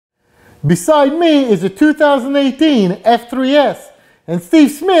Beside me is a 2018 F3s. And Steve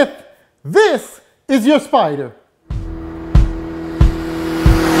Smith, this is your Spyder.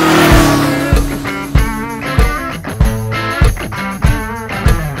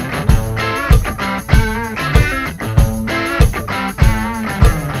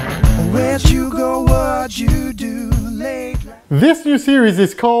 Where'd you go, what'd you do lately? This new series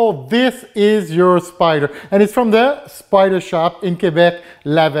is called This Is Your Spyder, and it's from the Spyder Shop in Quebec,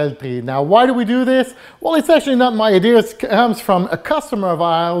 La F3s. Now, why do we do this? Well, it's actually not my idea. It comes from a customer of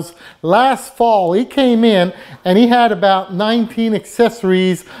ours. Last fall, he came in and he had about 19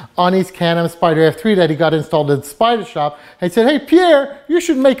 accessories on his Can-Am Spyder F3 that he got installed at the Spyder Shop. And he said, hey, Pierre, you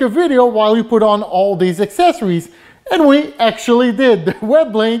should make a video while you put on all these accessories. And we actually did. The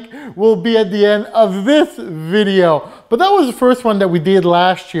web link will be at the end of this video. But that was the first one that we did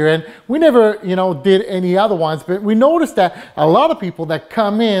last year, and we never, did any other ones. But we noticed that a lot of people that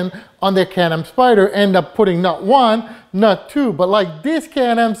come in on their Can-Am Spyder end up putting not one, not two, but like this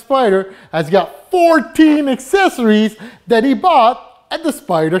Can-Am Spyder has got 14 accessories that he bought at the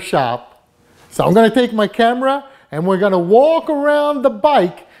Spyder Shop. So I'm gonna take my camera and we're gonna walk around the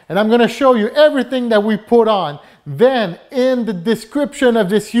bike and I'm gonna show you everything that we put on. Then in the description of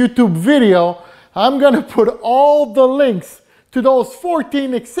this YouTube video, I'm gonna put all the links to those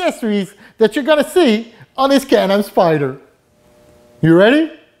 14 accessories that you're gonna see on this Can-Am Spyder. You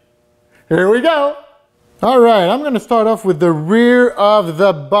ready? Here we go. All right, I'm gonna start off with the rear of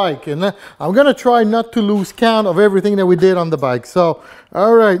the bike, and I'm gonna try not to lose count of everything that we did on the bike. So,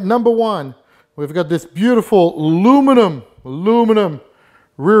 all right, number one, we've got this beautiful aluminum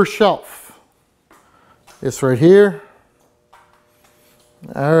rear shelf. This right here.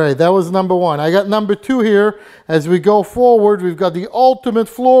 All right, that was number one. I got number two here. As we go forward, we've got the ultimate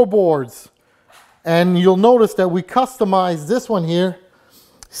floorboards. And you'll notice that we customized this one here.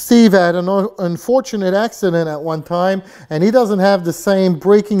 Steve had an unfortunate accident at one time, and he doesn't have the same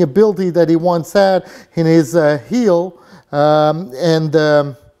braking ability that he once had in his heel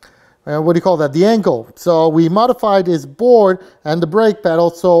what do you call that? The ankle. So we modified his board and the brake pedal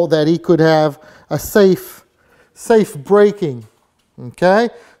so that he could have a safe braking. Okay,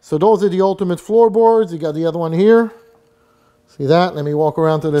 so those are the ultimate floorboards. You got the other one here. See that? Let me walk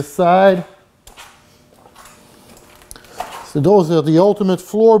around to this side. So those are the ultimate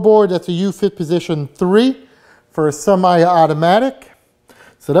floorboard. That's a U-Fit position 3 for a semi-automatic.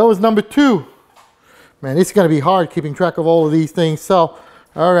 So that was number two. Man, it's going to be hard keeping track of all of these things. So,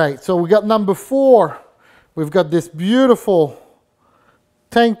 all right, so we got number four. We've got this beautiful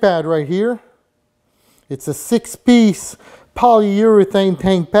tank pad right here. It's a 6-piece polyurethane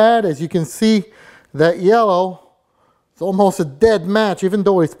tank pad. As you can see, that yellow is almost a dead match, even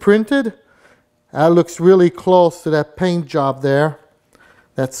though it's printed. That looks really close to that paint job there.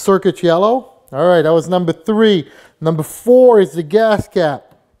 That circuit yellow. All right, that was number three. Number four is the gas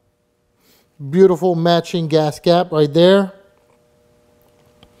cap. Beautiful matching gas cap right there.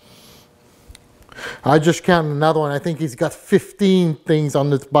 I just counted another one. I think he's got 15 things on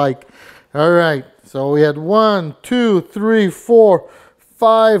this bike. All right, so we had 1, 2, 3, 4,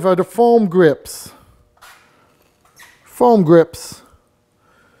 5 of the foam grips. Foam grips.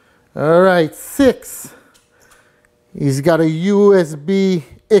 All right, 6. He's got a USB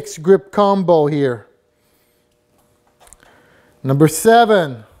X grip combo here. Number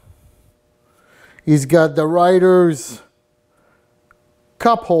 7. He's got the rider's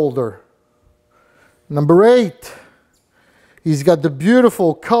cup holder. Number 8. He's got the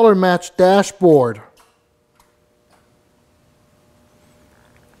beautiful color match dashboard.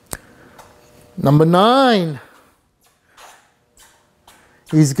 Number 9.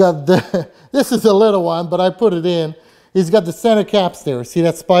 He's got the, this is a little one, but I put it in. He's got the center caps there. See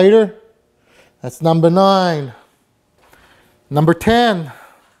that Spyder? That's number 9. Number 10.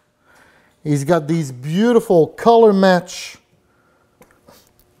 He's got these beautiful color match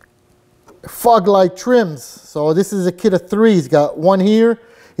fog light trims. So this is a kit of 3. He's got one here.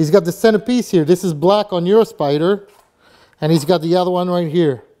 He's got the centerpiece here. This is black on your Spyder. And he's got the other one right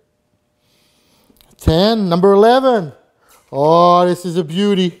here. 10. Number 11. Oh, this is a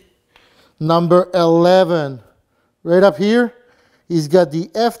beauty. Number 11. Right up here, he's got the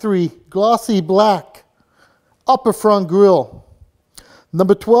F3 glossy black upper front grille.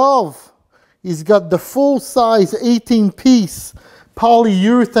 Number 12. He's got the full size 18-piece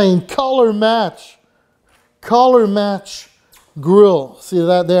polyurethane color match grill. See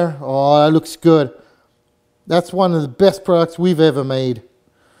that there? Oh, that looks good. That's one of the best products we've ever made.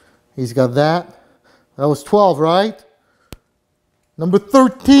 He's got that. That was 12, right? Number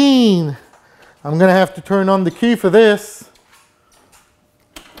 13. I'm gonna have to turn on the key for this.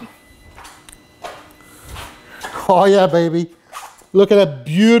 Oh yeah, baby. Look at that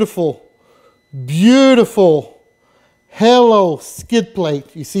beautiful, beautiful halo skid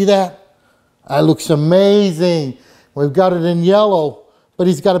plate. You see that? That looks amazing. We've got it in yellow, but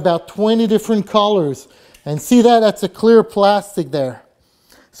he's got about 20 different colors. And see that? That's a clear plastic there.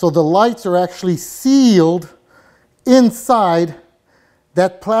 So the lights are actually sealed inside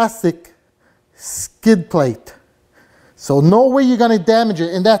that plastic skid plate. So no way you're gonna damage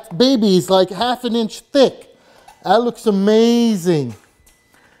it. And that baby is like 1/2 inch thick. That looks amazing.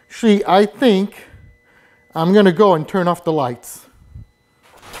 Actually, I think I'm gonna go and turn off the lights.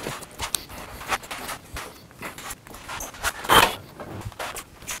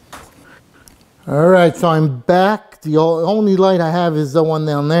 All right, so I'm back. The only light I have is the one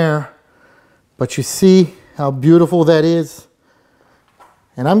down there. But you see how beautiful that is?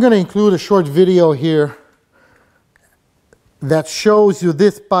 And I'm gonna include a short video here that shows you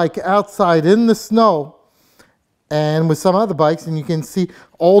this bike outside in the snow and with some other bikes, and you can see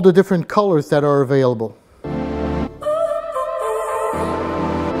all the different colors that are available.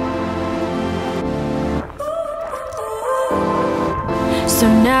 So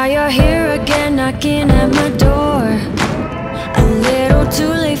now you're here again, knocking at my door. A little too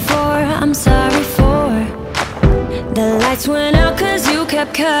late for, I'm sorry for. The lights went out cause you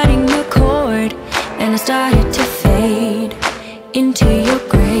kept cutting the cord, and I started to fade into your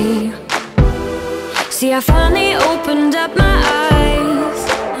gray. See, I finally opened up my eyes,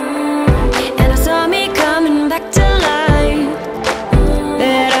 and I saw me coming back to life.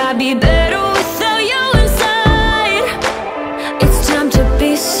 That I'd be better without you inside. It's time to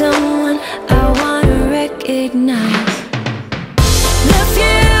be someone I wanna recognize. The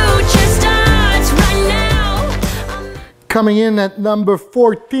future starts right now. Coming in at number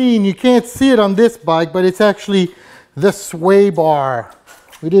 14, you can't see it on this bike, but it's actually the sway bar.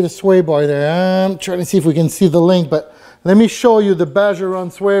 We did a sway bar there. I'm trying to see if we can see the link, but let me show you the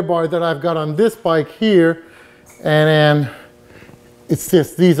Bergeron sway bar that I've got on this bike here. And then it's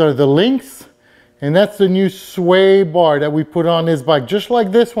this, these are the links, and that's the new sway bar that we put on this bike, just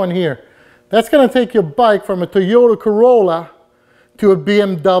like this one here. That's gonna take your bike from a Toyota Corolla to a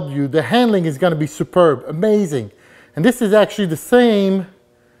BMW. The handling is gonna be superb, amazing. And this is actually the same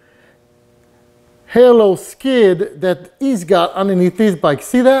halo skid that he's got underneath his bike.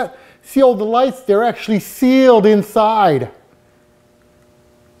 See that? See all the lights? They're actually sealed inside.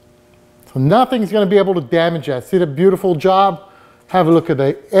 So nothing's going to be able to damage that. See the beautiful job? Have a look at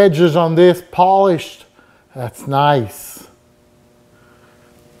the edges on this, polished. That's nice.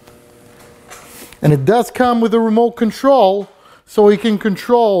 And it does come with a remote control, so you can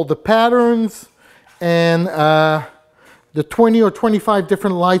control the patterns and the 20 or 25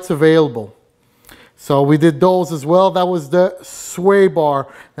 different lights available. So we did those as well. That was the sway bar.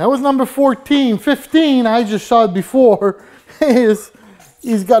 That was number 14. 15, I just saw it before,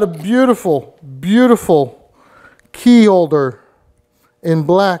 he's got a beautiful, beautiful key holder in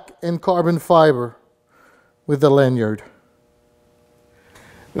black and carbon fiber with the lanyard.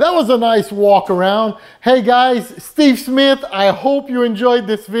 That was a nice walk around. Hey guys, Steve Smith, I hope you enjoyed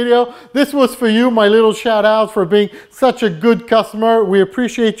this video. This was for you, my little shout out for being such a good customer. We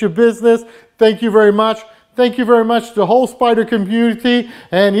appreciate your business. Thank you very much. Thank you very much to the whole Spyder community.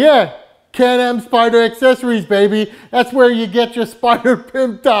 And yeah, Can-Am Spyder accessories, baby. That's where you get your Spyder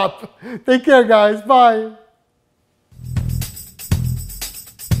pimped up. Take care, guys. Bye.